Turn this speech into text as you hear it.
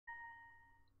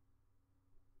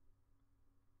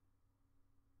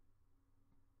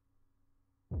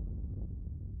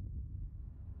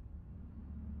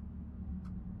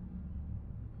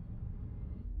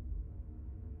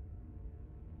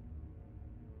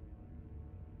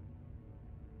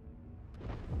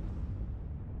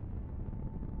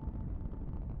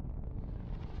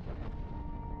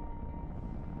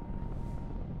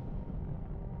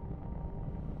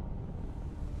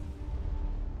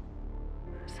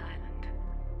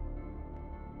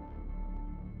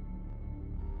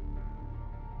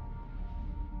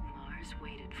universe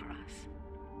waited for us.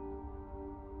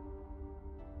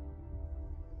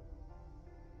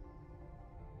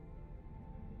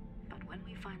 But when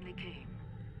we finally came,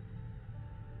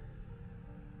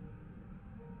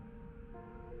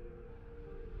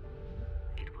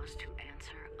 it was to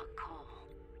answer a call.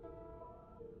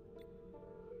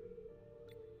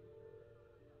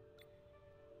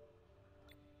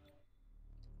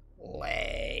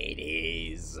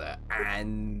 Ladies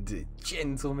and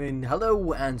gentlemen,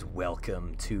 hello and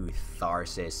welcome to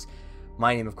Tharsis.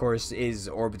 My name, of course, is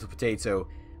Orbital Potato.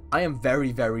 I am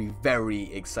very,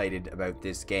 very excited about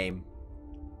this game.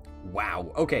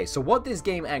 Wow. Okay, so what this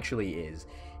game actually is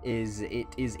it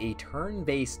is a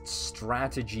turn-based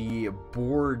strategy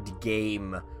board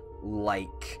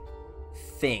game-like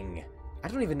thing. I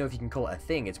don't even know if you can call it a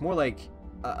thing. It's more like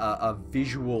a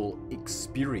visual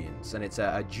experience, and it's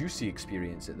a juicy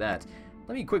experience at that.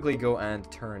 Let me quickly go and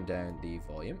turn down the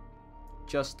volume.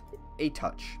 Just a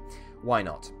touch. Why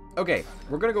not? Okay,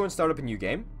 we're going to go and start up a new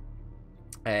game.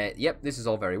 Yep, this is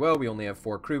all very well. We only have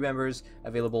 4 crew members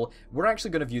available. We're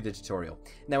actually going to view the tutorial.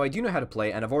 Now, I do know how to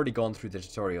play, and I've already gone through the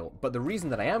tutorial, but the reason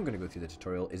that I am going to go through the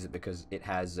tutorial is because it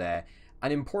has an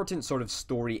important sort of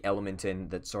story element in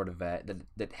that sort of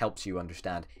that helps you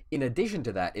understand. In addition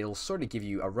to that, it'll sort of give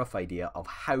you a rough idea of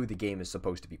how the game is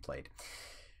supposed to be played.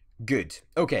 Good.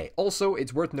 Okay, also,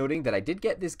 it's worth noting that I did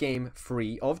get this game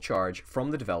free of charge from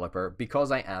the developer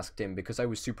because I asked him, because I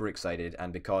was super excited,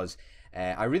 and because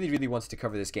I really wanted to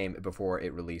cover this game before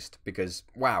it released, because,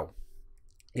 wow,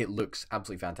 it looks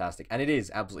absolutely fantastic, and it is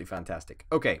absolutely fantastic.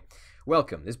 Okay,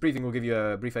 welcome. This briefing will give you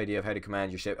a brief idea of how to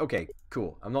command your ship. Okay,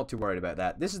 cool. I'm not too worried about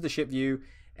that. This is the ship view.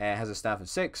 Has a staff of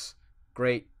 6.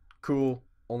 Great. Cool.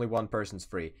 Only 1 person's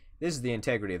free. This is the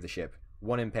integrity of the ship.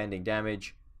 1 impending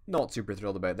damage. Not super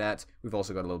thrilled about that. We've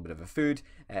also got a little bit of food,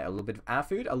 a little bit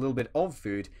of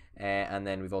food, and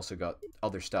then we've also got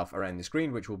other stuff around the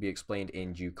screen, which will be explained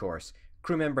in due course.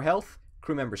 Crew member health,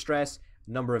 crew member stress,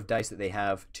 number of dice that they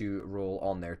have to roll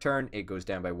on their turn. It goes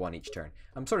down by 1 each turn.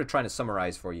 I'm sort of trying to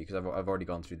summarize for you because I've already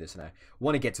gone through this and I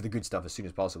want to get to the good stuff as soon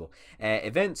as possible.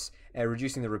 Events,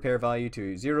 reducing the repair value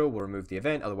to 0 will remove the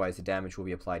event, otherwise the damage will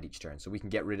be applied each turn. So we can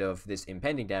get rid of this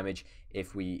impending damage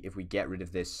if we get rid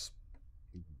of this.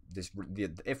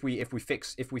 If we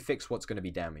fix what's going to be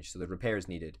damaged. So the repairs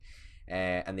needed,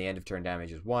 and the end of turn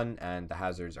damage is 1, and the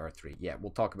hazards are 3. Yeah,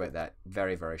 we'll talk about that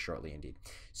very shortly indeed.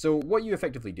 So what you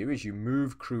effectively do is you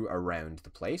move crew around the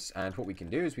place, and what we can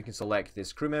do is we can select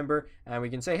this crew member, and we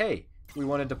can say, hey, we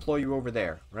want to deploy you over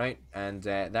there, right? And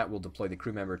that will deploy the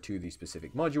crew member to the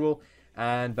specific module,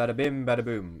 and bada bim, bada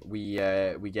boom, we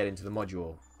get into the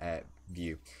module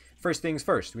view. First things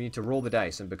first, we need to roll the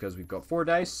dice, and because we've got 4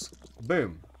 dice,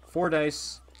 boom. 4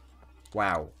 dice.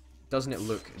 Wow. Doesn't it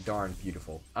look darn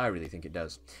beautiful? I really think it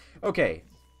does. Okay.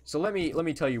 So let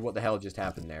me tell you what the hell just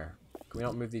happened there. Can we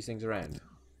not move these things around?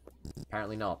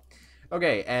 Apparently not.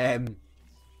 Okay,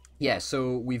 yeah,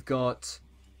 so we've got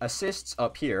assists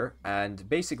up here, and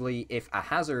basically if a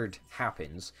hazard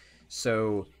happens,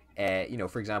 so you know,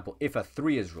 for example, if a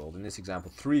 3 is rolled, in this example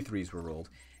 3 3s were rolled,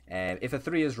 if a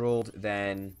 3 is rolled,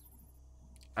 then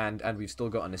and we've still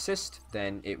got an assist,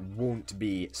 then it won't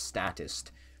be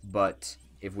statist. But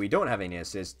if we don't have any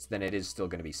assists, then it is still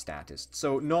going to be statist.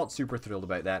 So not super thrilled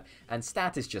about that. And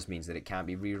status just means that it can't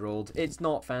be re-rolled. It's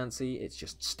not fancy, it's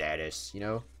just status, you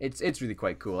know? It's really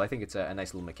quite cool. I think it's a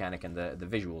nice little mechanic, and the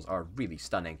visuals are really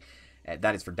stunning.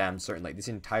 That is for damn certain. Like, this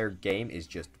entire game is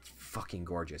just fucking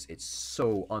gorgeous. It's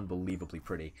so unbelievably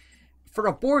pretty. For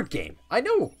a board game! I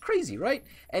know! Crazy, right?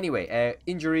 Anyway,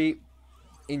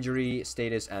 injury,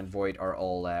 status, and void are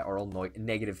all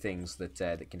negative things that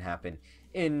that can happen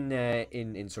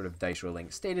in sort of dice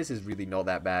rolling. Status is really not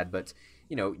that bad, but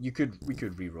you know, we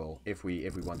could re-roll if we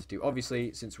wanted to.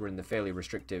 Obviously, since we're in the fairly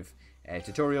restrictive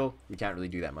tutorial, we can't really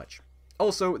do that much.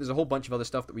 Also, there's a whole bunch of other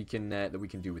stuff that we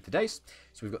can do with the dice.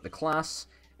 So we've got the class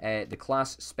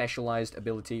specialized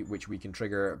ability, which we can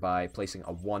trigger by placing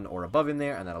a 1 or above in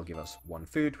there, and that'll give us 1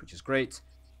 food, which is great.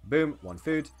 Boom, 1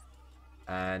 food.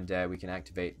 And we can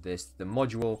activate the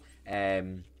module,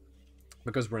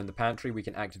 because we're in the pantry, we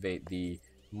can activate the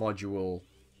module,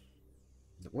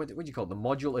 what do you call it, the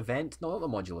module event? No, not the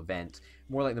module event,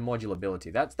 more like the module ability.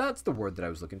 That's the word that I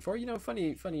was looking for. You know,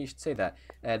 funny you should say that.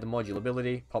 The module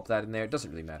ability, pop that in there. It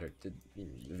doesn't really matter if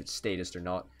it's statist or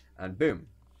not, and boom,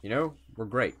 you know, we're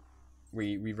great.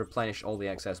 We replenish all the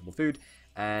accessible food,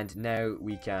 and now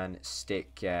we can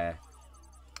stick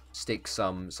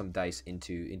some dice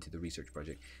into the research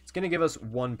project. It's going to give us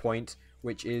 1 point,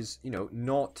 which is, you know,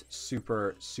 not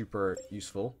super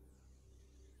useful.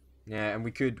 Yeah, and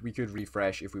we could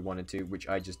refresh if we wanted to, which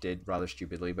I just did rather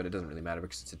stupidly, but it doesn't really matter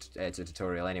because it's a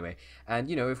tutorial anyway. And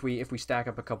you know, if we stack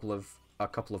up a couple of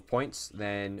points,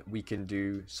 then we can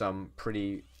do some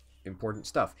pretty important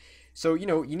stuff. So you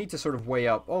know, you need to sort of weigh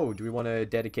up. Oh, do we want to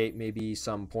dedicate maybe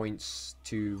some points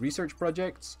to research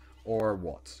projects or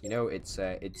what? You know, it's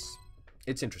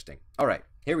interesting. All right,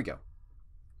 here we go.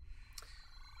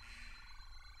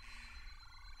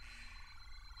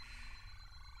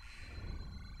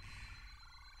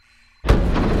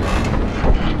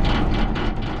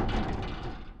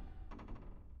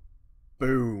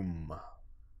 Boom.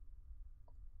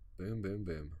 Boom, boom,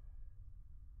 boom.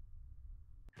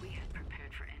 We had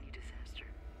prepared for any disaster.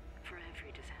 For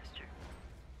every disaster.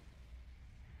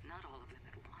 Not all of them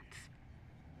at once.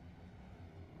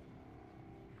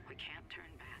 We can't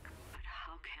turn back, but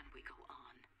how can we go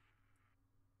on?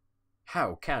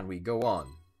 How can we go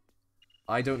on?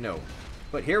 I don't know.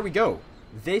 But here we go.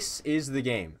 This is the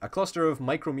game. A cluster of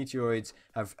micrometeoroids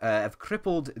have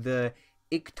crippled the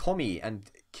Iktomi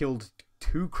and killed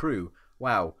 2 crew.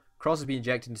 Wow. Cross has been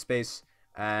ejected into space,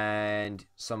 and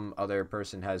some other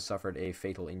person has suffered a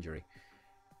fatal injury.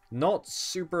 Not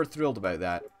super thrilled about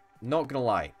that. Not gonna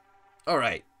lie.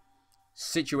 Alright.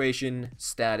 Situation,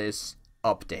 status,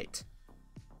 update.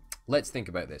 Let's think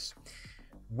about this.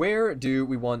 Where do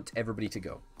we want everybody to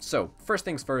go? So, first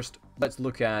things first, let's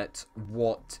look at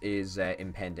what is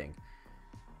impending.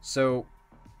 So,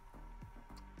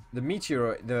 the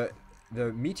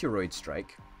meteoroid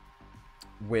strike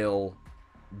will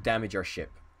damage our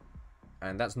ship,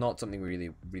 and that's not something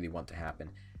we really want to happen.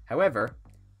 However,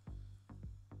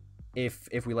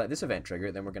 if we let this event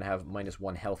trigger, then we're going to have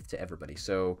 -1 health to everybody.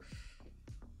 So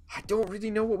I don't really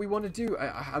know what we want to do.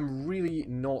 I'm really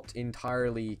not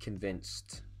entirely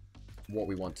convinced what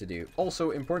we want to do. Also,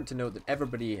 important to note that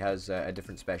everybody has a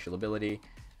different special ability.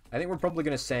 I think we're probably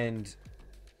going to send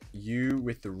you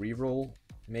with the reroll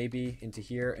maybe into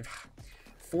here.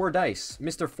 4 dice,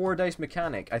 Mr. 4 dice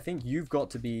mechanic. I think you've got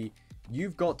to be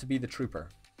the trooper,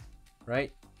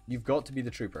 right? You've got to be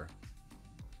the trooper.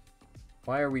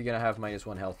 Why are we gonna have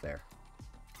 -1 health there?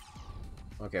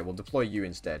 Okay, we'll deploy you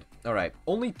instead. All right,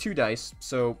 only 2 dice,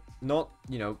 so not,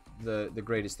 you know, the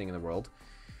greatest thing in the world,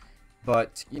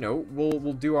 but you know,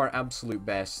 we'll do our absolute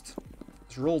best.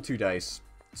 Let's roll 2 dice.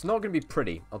 It's not gonna be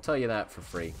pretty, I'll tell you that for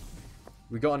free.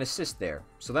 We got an assist there,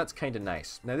 so that's kind of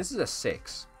nice. Now this is a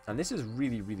 6. And this is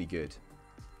really, really good.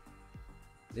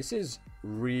 This is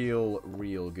real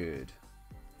good.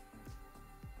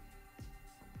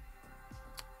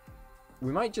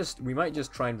 We might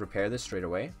just try and repair this straight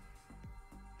away.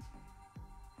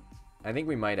 I think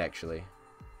we might actually.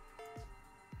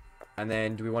 And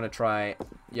then do we want to try?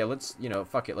 Yeah, let's, you know,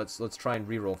 fuck it. Let's try and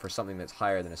reroll for something that's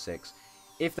higher than a 6.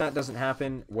 If that doesn't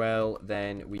happen, well,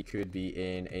 then we could be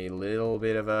in a little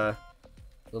bit of a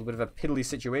piddly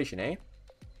situation, eh?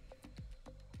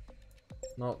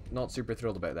 Not super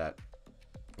thrilled about that.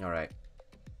 Alright.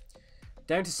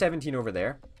 Down to 17 over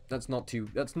there. That's not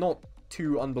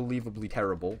too unbelievably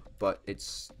terrible, but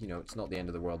it's, you know, it's not the end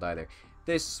of the world either.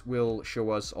 This will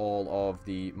show us all of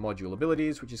the module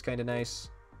abilities, which is kind of nice.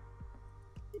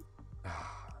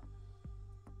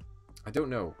 I don't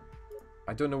know.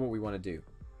 I don't know what we want to do.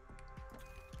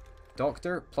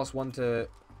 Doctor, +1 to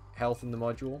health in the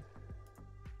module.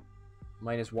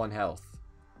 -1 health.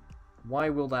 Why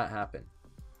will that happen?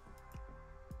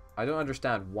 I don't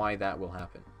understand why that will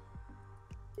happen.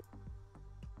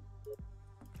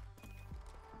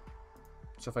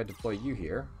 So if I deploy you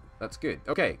here, that's good.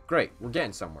 Okay, great. We're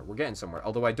getting somewhere. We're getting somewhere.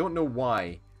 Although I don't know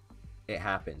why it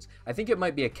happens. I think it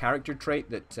might be a character trait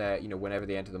that, you know, whenever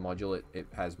they enter the module, it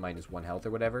has -1 health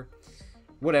or whatever.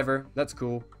 Whatever. That's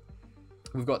cool.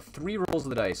 We've got 3 rolls of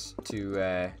the dice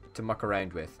to muck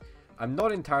around with. I'm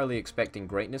not entirely expecting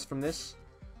greatness from this.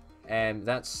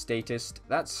 That's statist.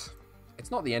 It's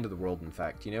not the end of the world, in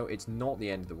fact, you know? It's not the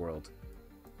end of the world.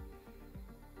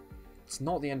 It's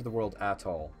not the end of the world at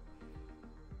all.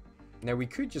 Now, we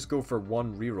could just go for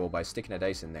 1 reroll by sticking a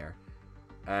dice in there.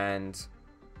 And,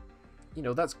 you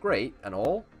know, that's great and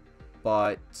all,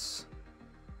 but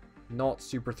not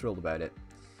super thrilled about it.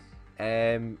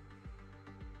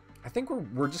 I think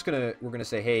we're just gonna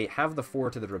say, hey, have the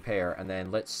 4 to the repair, and then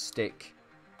let's stick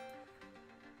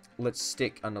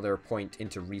another point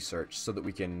into research so that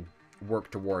we can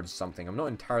work towards something. I'm not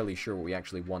entirely sure what we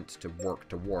actually want to work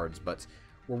towards, but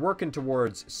we're working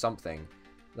towards something,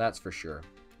 that's for sure.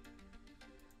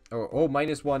 Oh,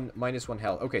 -1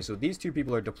 health. Okay, so these 2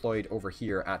 people are deployed over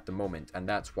here at the moment, and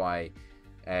that's why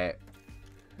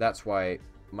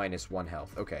 -1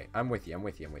 health. Okay, I'm with you.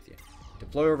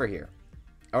 Deploy over here.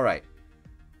 All right.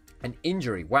 An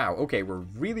injury. Wow, okay, we're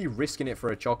really risking it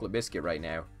for a chocolate biscuit right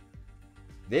now.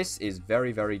 This is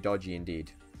very, very dodgy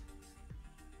indeed.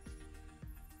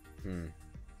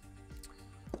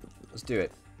 Let's do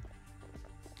it.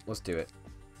 Let's do it.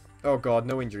 Oh god,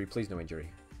 no injury. Please, no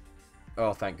injury.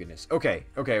 Oh, thank goodness. Okay.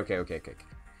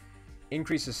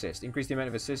 Increase assist. Increase the amount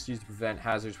of assist used to prevent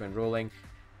hazards when rolling.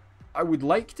 I would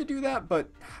like to do that, but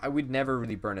I would never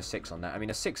really burn a 6 on that. I mean,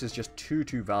 a 6 is just too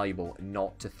valuable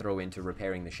not to throw into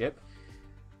repairing the ship.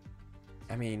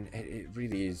 I mean, it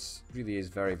really is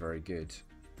very, very good.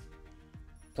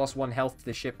 +1 health to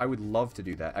the ship. I would love to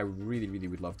do that. I really, really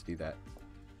would love to do that.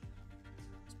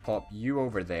 Let's pop you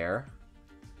over there.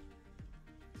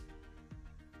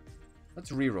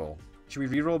 Let's reroll. Should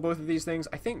we reroll both of these things?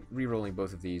 I think rerolling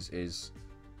both of these is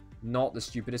not the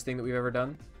stupidest thing that we've ever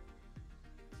done.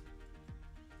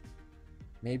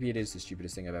 Maybe it is the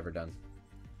stupidest thing I've ever done.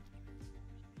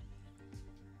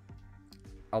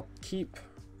 I'll keep...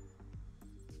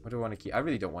 What do I want to keep? I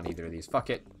really don't want either of these. Fuck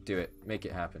it. Do it. Make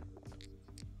it happen.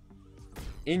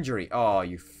 Injury. Oh, are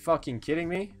you fucking kidding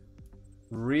me?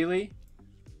 Really?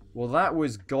 Well, that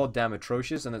was goddamn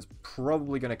atrocious, and it's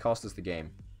probably going to cost us the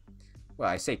game. Well,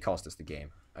 I say cost us the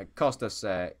game. It cost us,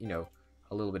 you know,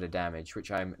 a little bit of damage, which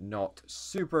I'm not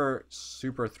super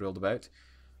thrilled about.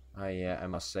 I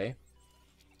must say.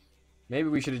 Maybe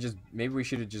we should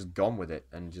have just gone with it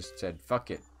and just said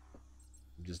fuck it.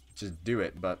 Just do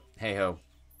it, but hey ho.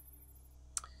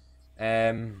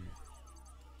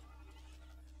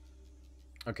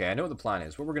 Okay, I know what the plan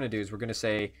is. What we're gonna do is we're gonna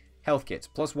say health kits.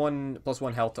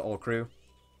 +1 health to all crew.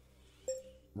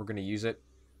 We're gonna use it.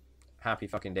 Happy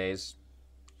fucking days.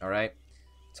 Alright.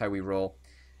 That's how we roll.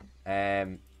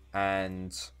 And then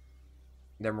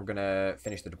we're gonna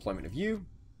finish the deployment of you.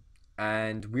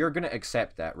 And we are gonna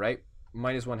accept that, right?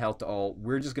 -1 health to all.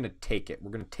 We're just gonna take it.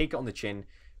 We're gonna take it on the chin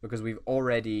because we've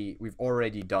already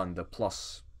done the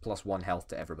 +1 health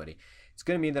to everybody. It's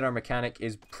gonna mean that our mechanic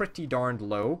is pretty darned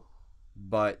low,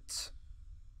 but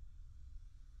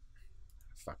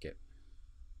fuck it.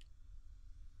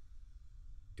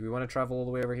 Do we want to travel all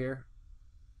the way over here?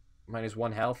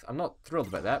 -1 health. I'm not thrilled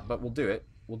about that, but we'll do it.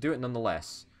 We'll do it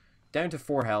nonetheless. Down to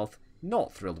 4 health.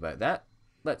 Not thrilled about that.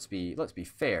 Let's be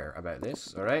fair about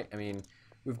this, all right? I mean,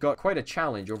 we've got quite a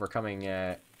challenge overcoming.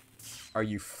 Are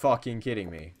you fucking kidding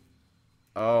me?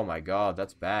 Oh my god,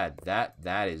 that's bad.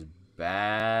 That is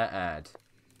bad.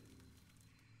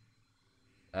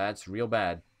 That's real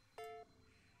bad.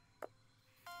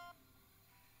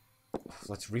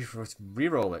 Let's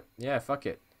re-roll it. Yeah, fuck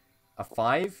it. A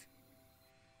 5?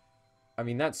 I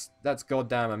mean, that's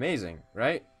goddamn amazing,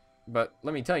 right? But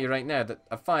let me tell you right now that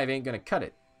a 5 ain't gonna cut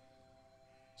it.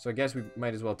 So I guess we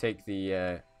might as well take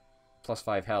the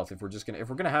 +5 health if we're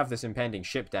gonna have this impending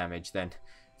ship damage. Then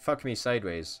fuck me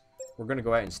sideways. We're gonna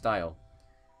go out in style.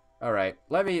 All right,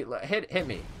 hit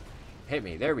me.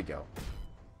 There we go.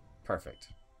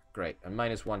 Perfect. Great. And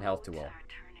 -1 health to all.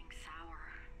 Turning sour.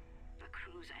 The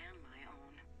crew's and my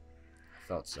own. I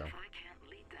thought so. If I can't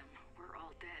lead them, we're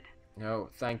all dead. No,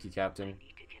 thank you, Captain. I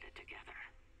need to get it together.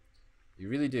 You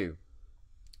really do.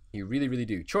 You really, really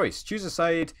do. Choice. Choose a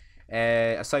side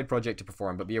project to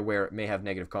perform, but be aware it may have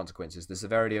negative consequences. The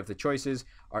severity of the choices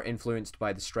are influenced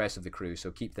by the stress of the crew,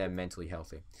 so keep them mentally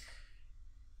healthy.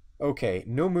 Okay,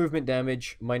 no movement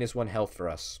damage, -1 health for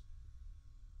us.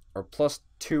 Or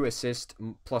 +2 assist,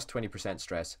 +20%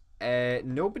 stress.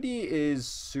 Nobody is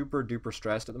super duper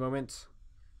stressed at the moment.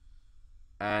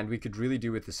 And we could really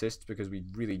do with assist because we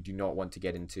really do not want to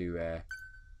get into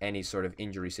any sort of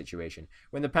injury situation.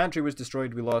 When the pantry was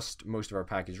destroyed, we lost most of our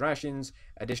packaged rations.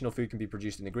 Additional food can be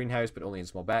produced in the greenhouse, but only in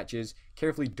small batches.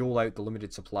 Carefully dole out the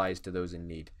limited supplies to those in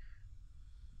need.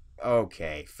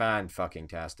 Okay,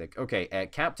 fan-fucking-tastic. Okay,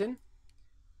 Captain,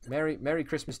 Merry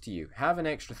Christmas to you. Have an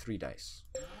extra 3 dice.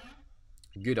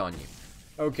 Good on you.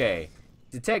 Okay,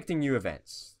 detecting new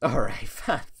events. Alright,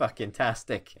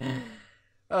 fan-fucking-tastic.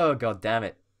 Oh, god damn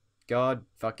it. God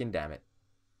fucking damn it.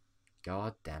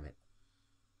 God damn it.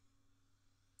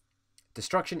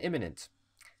 Destruction imminent.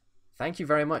 Thank you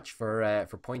very much for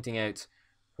pointing out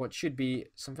what should be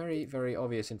some very, very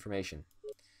obvious information.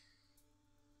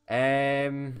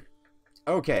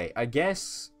 Okay, I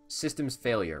guess systems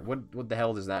failure. What the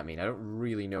hell does that mean? I don't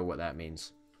really know what that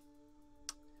means.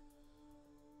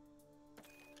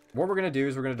 What we're going to do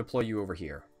is we're going to deploy you over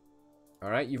here.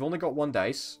 Alright, you've only got 1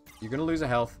 dice. You're going to lose a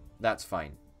health. That's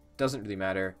fine. Doesn't really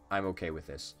matter. I'm okay with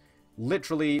this.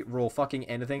 Literally roll fucking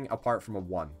anything apart from a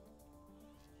 1.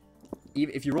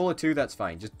 Even if you roll a 2, that's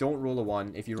fine. Just don't roll a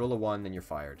 1. If you roll a 1, then you're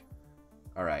fired.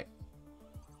 Alright.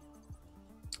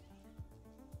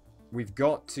 We've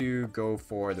got to go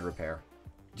for the repair.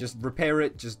 Just repair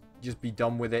it. Just just be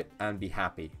done with it and be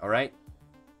happy. All right.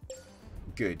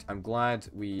 Good. I'm glad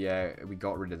we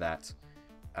got rid of that.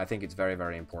 I think it's very,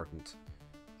 very important.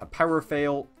 A power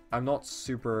fail. I'm not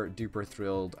super duper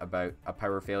thrilled about a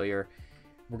power failure.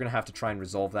 We're gonna have to try and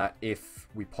resolve that if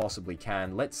we possibly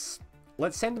can. Let's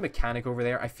send the mechanic over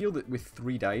there. I feel that with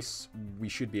 3 dice, we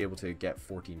should be able to get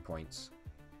 14 points.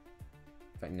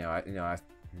 But no, I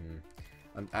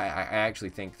actually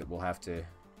think that we'll have to.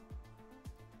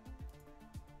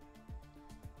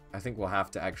 I think we'll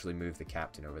have to actually move the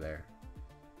captain over there.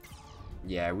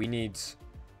 Yeah, we need.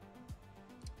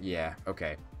 Yeah,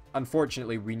 okay.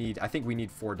 Unfortunately, I think we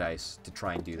need 4 dice to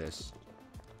try and do this.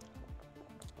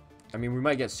 I mean, we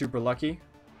might get super lucky,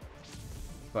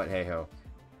 but hey ho.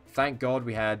 Thank God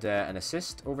we had an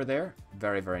assist over there.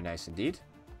 Very, very nice indeed.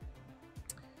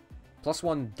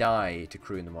 +1 die to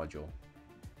crew in the module.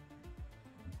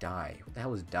 Die. What the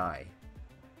hell is die?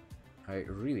 I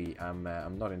really am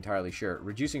I'm not entirely sure.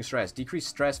 Reducing stress. Decrease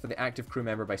stress for the active crew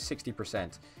member by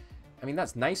 60%. I mean,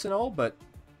 that's nice and all, but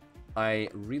I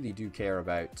really do care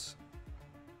about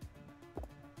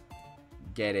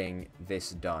getting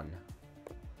this done.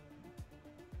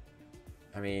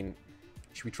 I mean,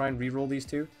 should we try and re-roll these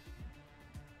 2?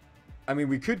 I mean,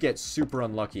 we could get super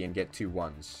unlucky and get 2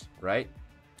 1s, right?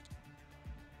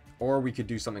 Or we could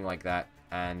do something like that,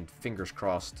 and fingers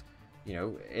crossed, you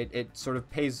know, it sort of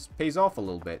pays off a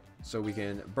little bit. So we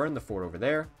can burn the 4 over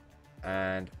there,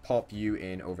 and pop you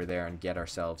in over there, and get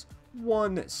ourselves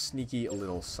 1 sneaky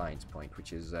little science point,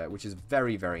 which is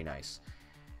very, very nice.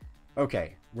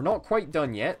 Okay, we're not quite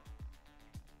done yet.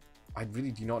 I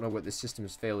really do not know what this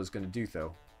system's fail is going to do,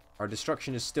 though. Our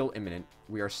destruction is still imminent.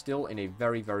 We are still in a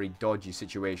very, very dodgy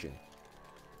situation.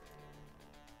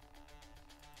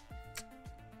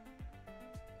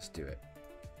 Let's do it.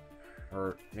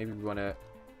 Or maybe we want to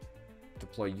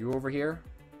deploy you over here.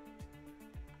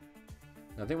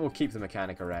 I think we'll keep the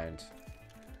mechanic around.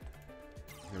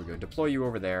 There we go. Deploy you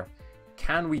over there.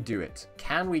 Can we do it?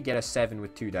 Can we get a 7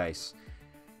 with 2 dice?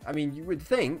 I mean, you would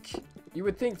think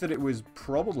that it was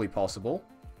probably possible.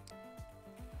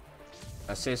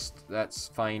 Assist, that's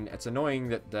fine. It's annoying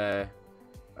that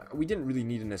we didn't really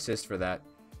need an assist for that,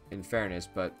 in fairness,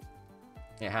 but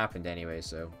it happened anyway,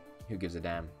 so who gives a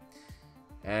damn.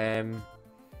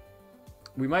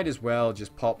 We might as well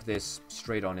just pop this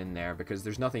straight on in there, because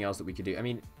there's nothing else that we could do. I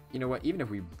mean, you know what? Even if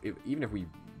we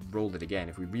rolled it again,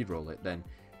 if we re-roll it, then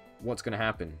what's going to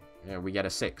happen? You know, we get a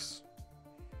 6.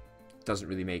 Doesn't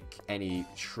really make any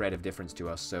shred of difference to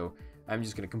us, so I'm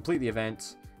just going to complete the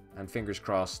event, and fingers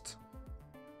crossed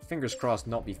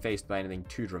not be faced by anything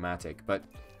too dramatic. But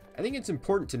I think it's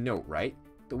important to note, right,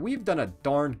 that we've done a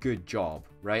darn good job,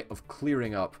 right, of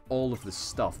clearing up all of the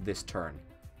stuff this turn.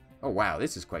 Oh wow,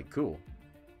 this is quite cool.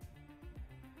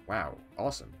 Wow,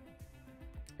 awesome.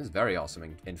 This is very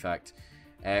awesome, in fact.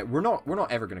 We're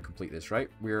not ever going to complete this, right?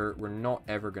 We're not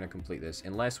ever going to complete this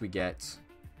unless we get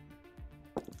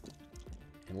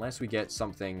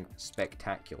something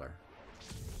spectacular.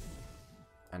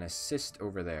 An assist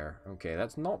over there. Okay,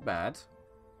 that's not bad.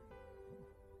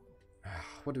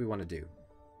 What do we want to do?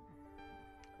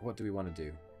 What do we want to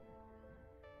do?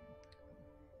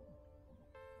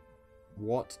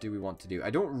 What do we want to do? I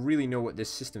don't really know what this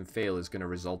system fail is going to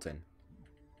result in.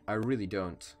 I really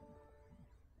don't.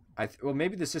 Well,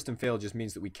 maybe the system fail just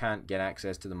means that we can't get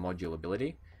access to the module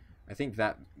ability. I think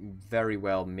that very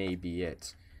well may be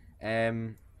it.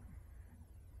 I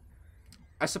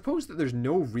suppose that there's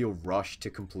no real rush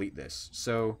to complete this,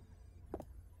 so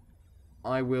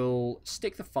I will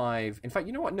stick the 5. In fact,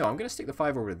 you know what? No, I'm going to stick the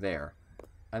 5 over there,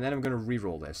 and then I'm going to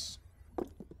re-roll this.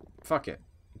 Fuck it.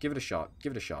 Give it a shot.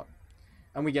 Give it a shot.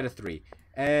 And we get a 3.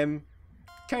 Kind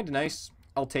of nice.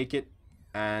 I'll take it,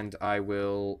 and I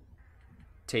will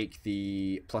take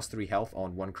the +3 health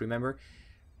on 1 crew member.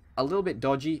 A little bit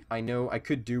dodgy. I know I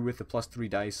could do with the +3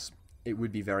 dice. It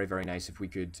would be very, very nice if we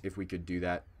could do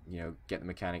that. You know, get the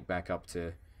mechanic back up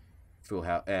to full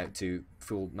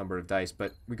number of dice.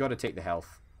 But we got to take the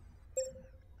health.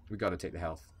 We got to take the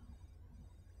health.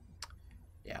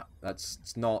 Yeah,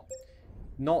 it's not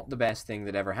the best thing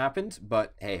that ever happened.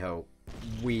 But hey ho,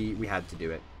 we had to do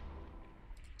it.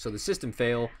 So the system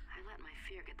fail. I let my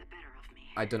fear get the better of me.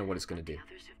 I don't know what it's going to do. The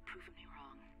others have proven me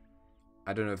wrong.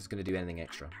 I don't know if it's going to do anything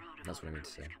extra. That's what I mean to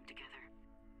say.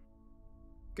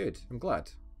 Good. I'm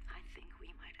glad. I think we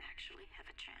might actually have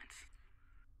a chance.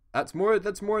 That's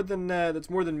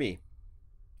more than me.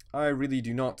 I really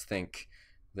do not think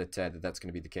that that's going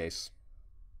to be the case.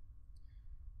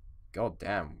 God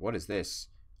damn, what is this?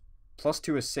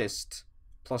 +2 assist,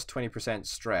 +20%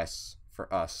 stress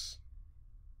for us.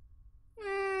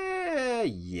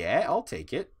 Yeah, I'll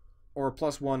take it. or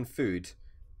 +1 food,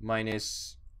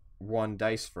 -1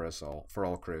 dice for us all, for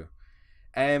all crew.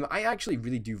 I actually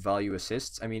really do value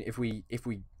assists. I mean, if we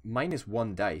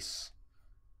 -1 dice,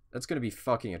 that's gonna be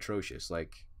fucking atrocious.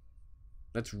 Like,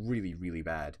 that's really, really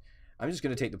bad. I'm just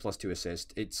gonna take the +2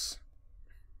 assist. It's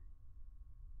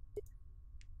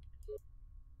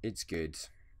good.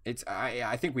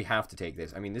 I think we have to take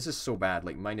this. I mean, this is so bad.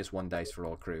 Like, -1 dice for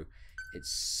all crew. It's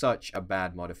such a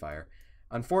bad modifier.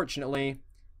 Unfortunately,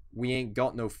 we ain't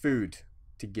got no food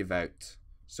to give out,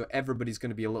 so everybody's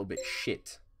gonna be a little bit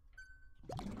shit.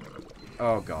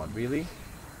 Oh god, really?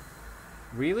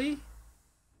 Really?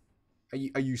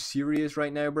 Are you serious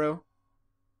right now, bro?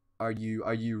 Are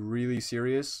you really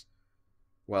serious?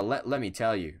 Well, let me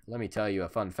tell you a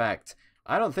fun fact.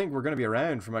 I don't think we're gonna be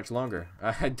around for much longer.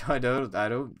 I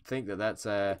don't think that's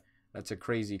a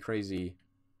crazy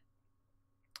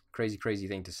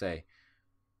thing to say.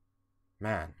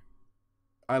 Man,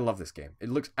 I love this game. It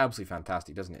looks absolutely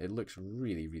fantastic, doesn't it? It looks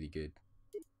really, really good.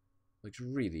 Looks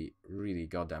really, really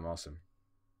goddamn awesome.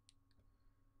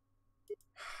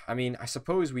 I mean, I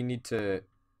suppose we need to...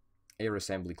 Air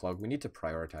assembly clog. We need to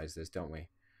prioritize this, don't we?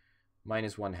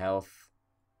 -1 health.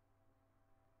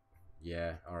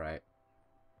 Yeah, alright.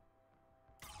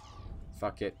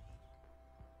 Fuck it.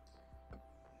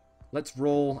 Let's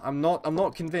roll. I'm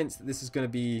not convinced that this is going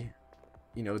to be,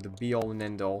 you know, the be-all and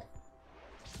end-all.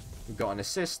 We've got an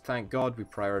assist, thank God. We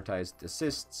prioritized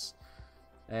assists.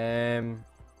 +1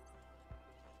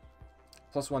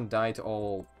 die to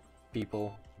all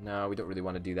people. No, we don't really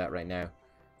want to do that right now.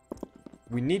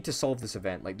 We need to solve this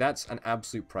event. Like, that's an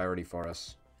absolute priority for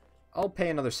us. I'll pay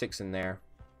another 6 in there.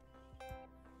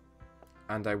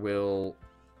 And I will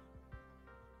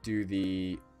do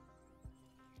the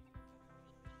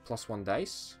 +1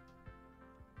 dice.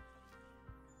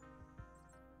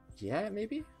 Yeah,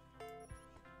 maybe?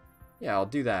 Yeah, I'll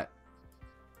do that.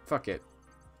 Fuck it.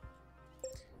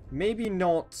 Maybe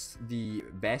not the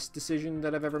best decision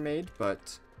that I've ever made,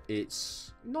 but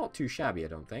it's not too shabby, I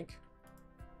don't think.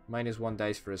 -1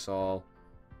 dice for us all.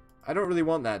 I don't really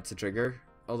want that to trigger.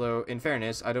 Although, in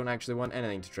fairness, I don't actually want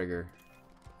anything to trigger.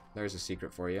 There's a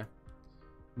secret for you.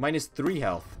 -3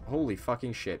 health. Holy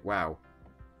fucking shit. Wow.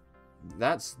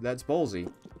 That's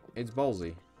ballsy. It's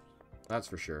ballsy. That's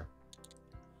for sure.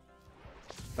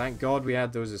 Thank God we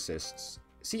had those assists.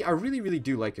 See, I really, really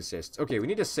do like assists. Okay, we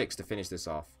need a 6 to finish this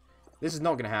off. This is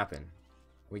not going to happen.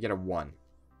 We get a 1.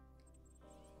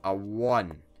 A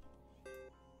 1.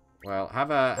 Well,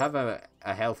 have a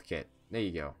health kit. There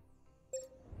you go.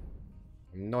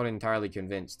 I'm not entirely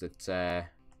convinced that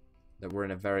that we're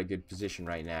in a very good position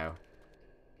right now.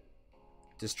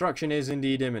 Destruction is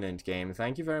indeed imminent, game.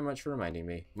 Thank you very much for reminding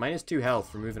me. -2 health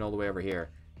for moving all the way over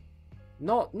here.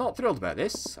 Not thrilled about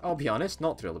this. I'll be honest,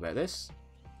 not thrilled about this.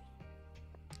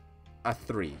 A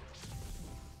 3.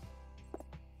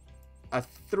 A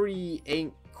 3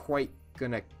 ain't quite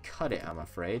gonna cut it, I'm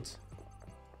afraid.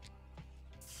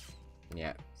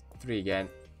 Yeah, 3 again.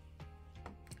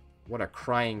 What a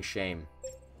crying shame.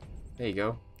 There you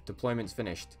go. Deployment's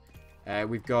finished.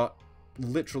 We've got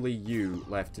literally you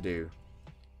left to do.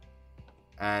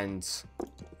 And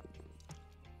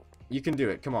you can do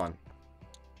it. Come on.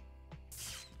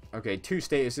 Okay, 2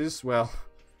 statuses. Well,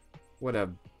 what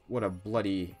a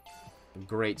bloody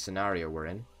great scenario we're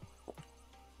in.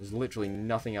 There's literally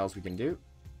nothing else we can do.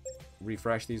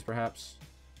 Refresh these, perhaps.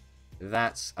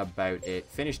 That's about it.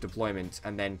 Finish deployment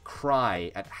and then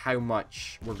cry at how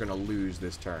much we're going to lose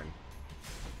this turn.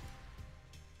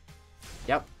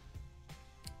 Yep.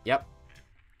 Yep.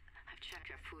 I've checked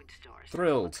our food stores.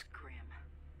 Thrilled. Grim.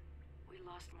 We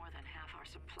lost more than half our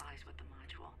supplies with the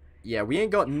module. Yeah, we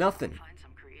ain't got nothing. Find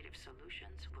some creative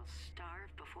solutions. We'll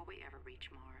starve before we ever reach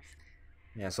Mars.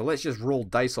 Yeah, so let's just roll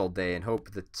dice all day and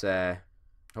hope that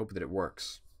it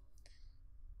works.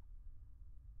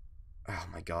 Oh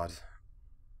my god.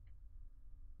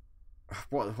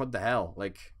 What the hell?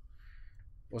 Like,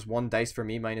 was 1 dice for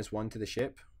me -1 to the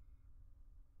ship?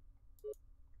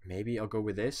 Maybe I'll go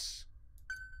with this.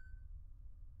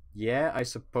 Yeah, I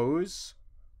suppose.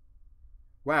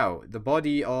 Wow, the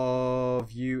body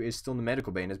of you is still in the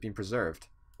medical bay and has been preserved.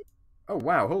 Oh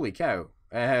wow, holy cow.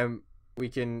 We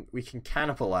can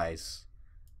cannibalize.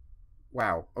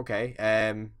 Wow, okay.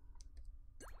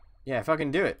 Yeah,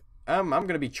 fucking do it. I'm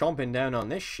gonna be chomping down on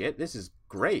this shit. This is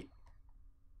great.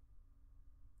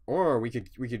 Or we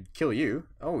could kill you.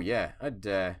 Oh yeah,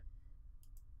 yeah,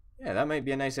 that might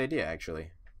be a nice idea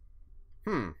actually.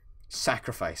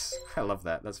 Sacrifice. I love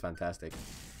that. That's fantastic.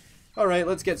 All right,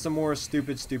 let's get some more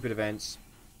stupid events,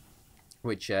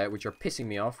 which are pissing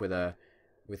me off with a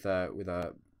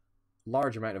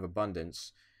large amount of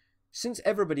abundance. since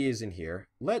everybody is in here,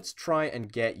 let's try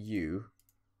and get you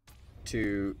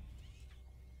to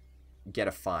get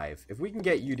a 5. If we can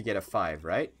get you to get a 5,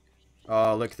 right?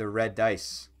 Oh, look, they're red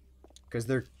dice. Because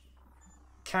they're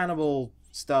cannibal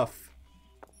stuff.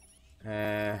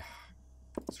 Let's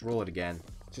roll it again.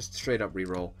 Just straight up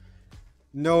reroll.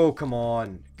 No, come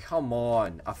on. Come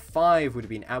on. A 5 would have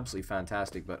been absolutely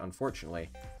fantastic, but unfortunately,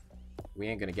 we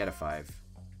ain't going to get a 5.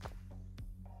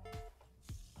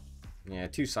 Yeah,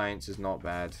 2 science is not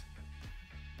bad.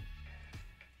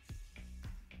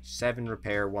 7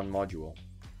 repair, 1 module.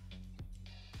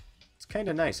 It's kind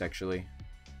of nice, actually.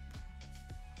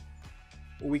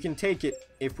 We can take it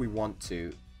if we want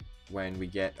to when we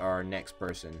get our next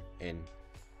person in.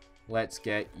 Let's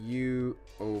get you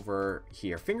over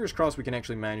here. Fingers crossed we can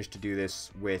actually manage to do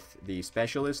this with the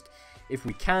specialist. If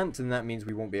we can't, then that means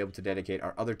we won't be able to dedicate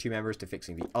our other 2 members to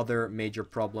fixing the other major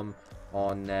problem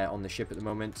on the ship at the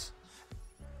moment.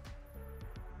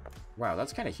 Wow,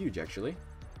 that's kind of huge, actually.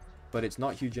 But it's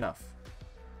not huge enough.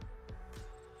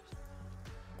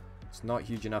 It's not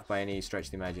huge enough by any stretch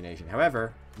of the imagination.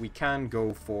 However, we can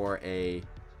go for a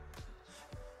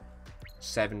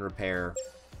 7 repair,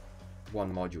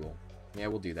 1 module. Yeah,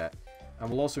 we'll do that. And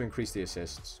we'll also increase the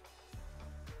assists.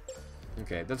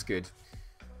 Okay, that's good.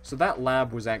 So that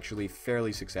lab was actually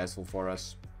fairly successful for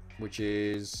us, which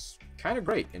is kind of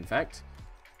great, in fact.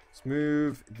 Let's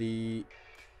move the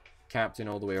captain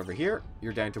all the way over here.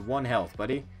 You're down to 1 health,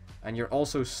 buddy. And you're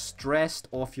also stressed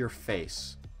off your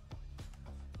face.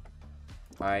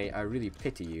 I really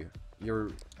pity you.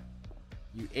 You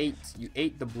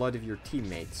ate the blood of your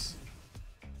teammates.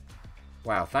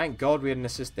 Wow, thank God we had an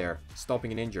assist there,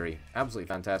 stopping an injury. Absolutely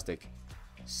fantastic.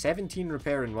 17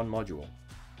 repair in 1 module.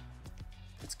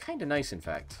 It's kind of nice, in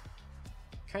fact.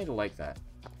 Kind of like that.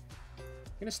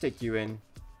 I'm gonna stick you in.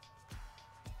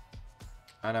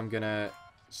 And I'm gonna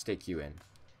stick you in.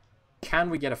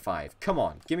 Can we get a 5? Come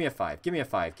on, give me a 5. Give me a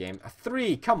 5, game. A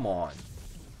 3, come on.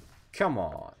 Come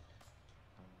on.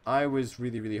 I was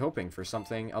really hoping for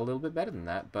something a little bit better than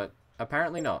that, but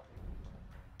apparently not.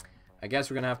 I guess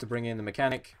we're going to have to bring in the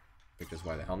mechanic, because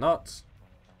why the hell not?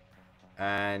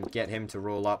 And get him to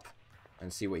roll up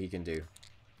and see what he can do.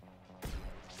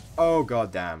 Oh,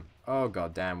 goddamn. Oh,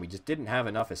 goddamn. We just didn't have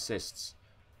enough assists,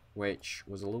 which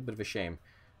was a little bit of a shame.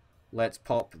 Let's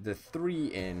pop the 3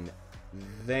 in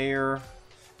there.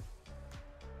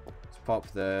 Let's pop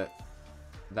that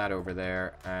over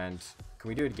there, and can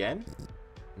we do it again?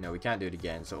 No, we can't do it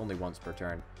again, so only once per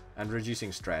turn. And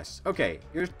reducing stress. Okay,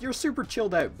 you're super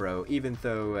chilled out, bro, even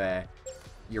though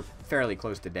you're fairly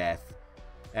close to death.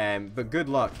 But good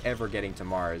luck ever getting to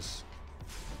Mars.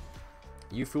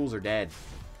 You fools are dead.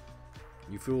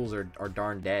 You fools are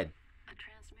darn dead. A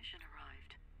transmission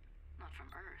arrived. Not from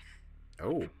Earth.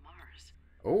 Oh. From Mars.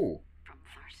 Oh. From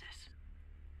Tharsis.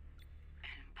 An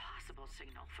impossible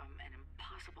signal from an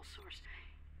impossible source.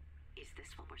 Is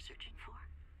this what we're searching for?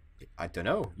 I don't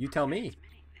know. You tell me.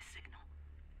 Transmitting this signal.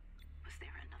 Was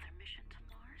there another mission to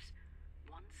Mars?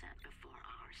 One sent before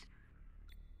ours?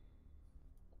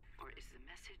 Or is the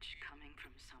message coming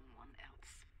from someone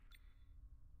else?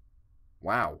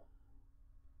 Wow.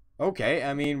 Okay,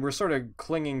 I mean, we're sort of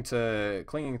clinging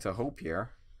to hope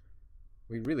here.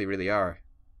 We really are.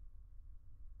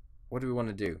 What do we want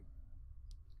to do?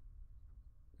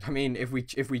 I mean, if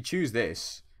we choose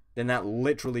this, then that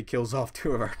literally kills off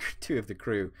 2 of the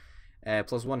crew.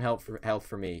 Plus 1 health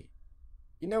for me.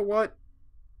 You know what?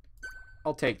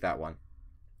 I'll take that one.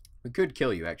 We could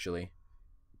kill you, actually.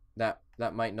 That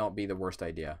might not be the worst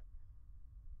idea.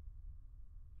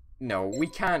 No, we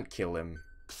can't kill him.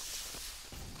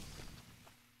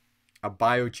 A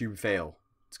biotube fail.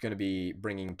 It's going to be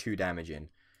bringing 2 damage in.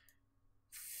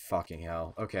 Fucking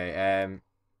hell. Okay,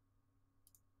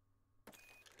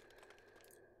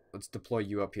 let's deploy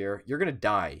you up here. You're going to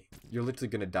die. You're literally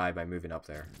going to die by moving up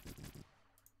there.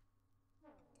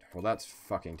 Well, that's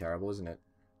fucking terrible, isn't it?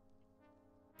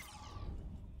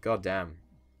 God damn.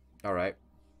 Alright.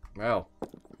 Well,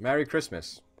 Merry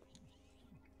Christmas.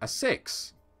 A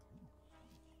 6.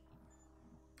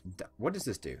 What does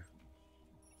this do?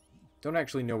 Don't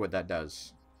actually know what that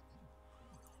does.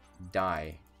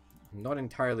 Die. I'm not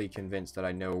entirely convinced that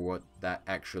I know what that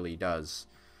actually does.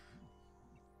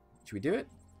 Should we do it?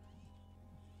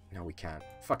 No, we can't.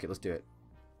 Fuck it, let's do it.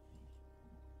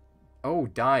 Oh,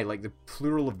 die, like the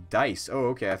plural of dice. Oh,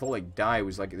 okay, I thought like die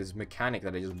was like this mechanic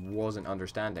that I just wasn't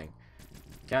understanding.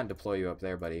 Can't deploy you up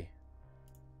there, buddy.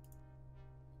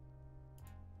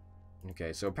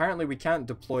 Okay, so apparently we can't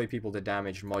deploy people to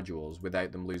damaged modules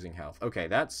without them losing health. Okay,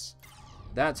 that's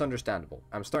understandable.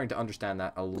 I'm starting to understand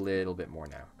that a little bit more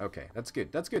now. Okay, that's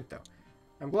good. That's good, though.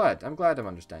 I'm glad. I'm glad I'm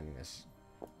understanding this.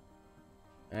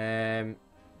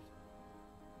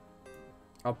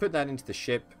 I'll put that into the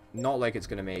ship. Not like it's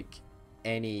going to make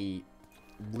any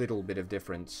little bit of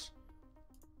difference.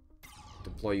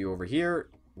 Deploy you over here,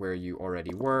 where you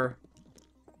already were.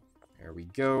 There we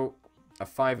go. A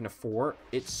 5 and a 4.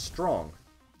 It's strong.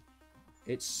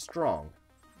 It's strong.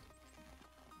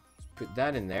 Let's put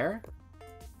that in there.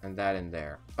 And that in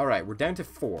there. Alright, we're down to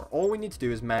 4. All we need to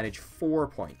do is manage 4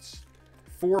 points.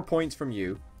 4 points from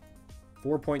you.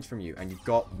 4 points from you. And you've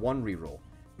got 1 reroll.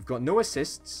 You've got no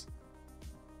assists.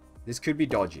 This could be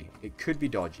dodgy. It could be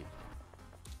dodgy.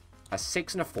 A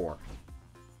 6 and a 4.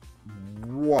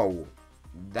 Whoa.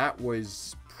 That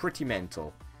was pretty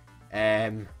mental.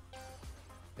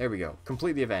 There we go.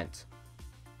 Complete the event.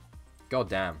 God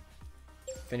damn.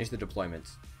 Finish the deployment.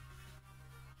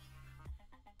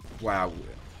 Wow.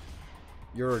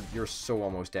 You're so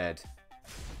almost dead.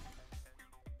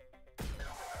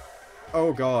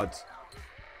 Oh god.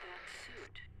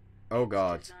 Oh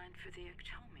god. Designed for the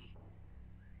Ectomi.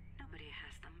 Nobody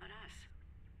has them but us.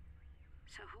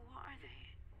 So who are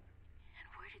they? And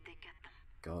where did they get them?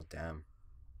 God damn.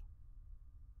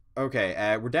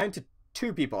 Okay, we're down to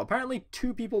 2 people. Apparently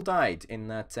 2 people died in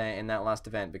that last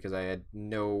event because I had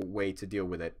no way to deal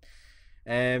with it.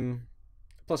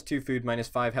 Plus 2 food, minus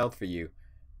 5 health for you.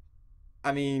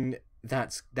 I mean,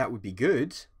 that would be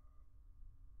good.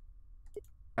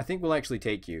 I think we'll actually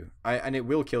take you. And it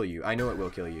will kill you. I know it will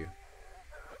kill you.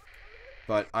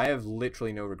 But I have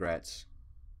literally no regrets.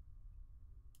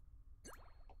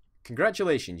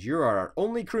 Congratulations, you are our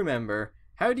only crew member.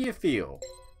 How do you feel?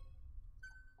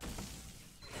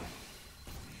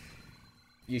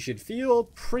 You should feel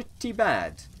pretty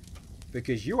bad.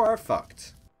 Because you are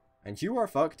fucked. And you are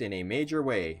fucked in a major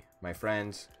way, my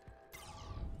friends.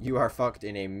 You are fucked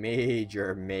in a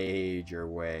major, major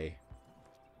way.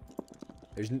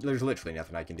 There's literally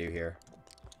nothing I can do here.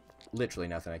 Literally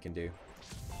nothing I can do.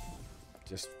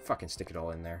 Just fucking stick it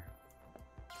all in there.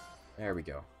 There we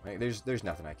go. Right, there's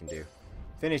nothing I can do.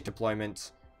 Finish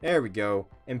deployment. There we go.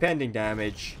 Impending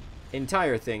damage.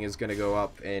 Entire thing is going to go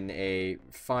up in a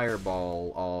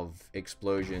fireball of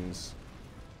explosions.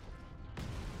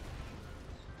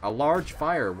 A large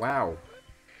fire. Wow.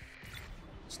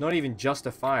 It's not even just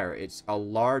a fire. It's a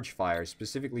large fire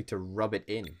specifically to rub it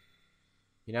in.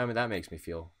 You know what that makes me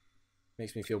feel?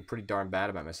 Makes me feel pretty darn bad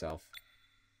about myself.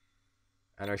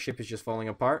 And our ship is just falling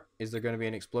apart. Is there going to be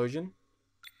an explosion?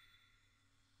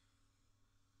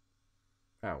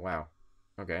 Oh, wow.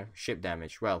 Okay, ship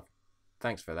damage. Well,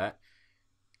 thanks for that.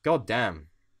 God damn.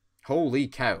 Holy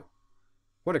cow.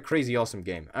 What a crazy awesome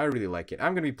game. I really like it.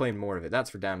 I'm going to be playing more of it. That's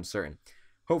for damn certain.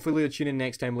 Hopefully you'll tune in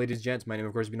next time, ladies and gents. My name,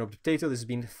 of course, has been Potato. This has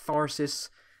been Tharsis.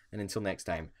 And until next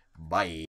time, bye.